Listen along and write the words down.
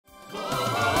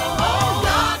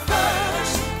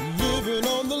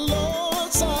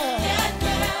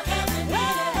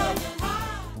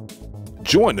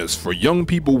Join us for Young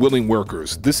People Willing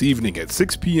Workers this evening at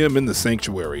 6 p.m. in the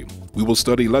sanctuary. We will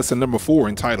study lesson number 4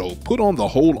 entitled Put on the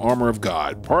Whole Armor of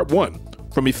God, Part 1,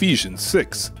 from Ephesians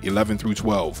 6:11 through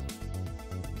 12.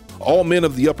 All men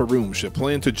of the upper room should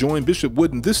plan to join Bishop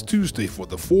Wooden this Tuesday for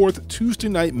the 4th Tuesday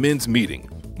night men's meeting.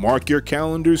 Mark your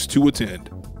calendars to attend.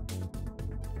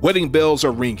 Wedding bells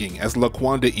are ringing as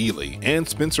LaQuanda Ely and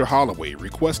Spencer Holloway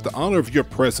request the honor of your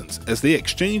presence as they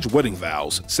exchange wedding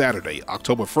vows Saturday,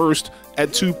 October 1st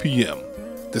at 2 p.m.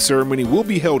 The ceremony will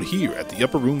be held here at the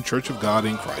Upper Room Church of God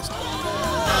in Christ.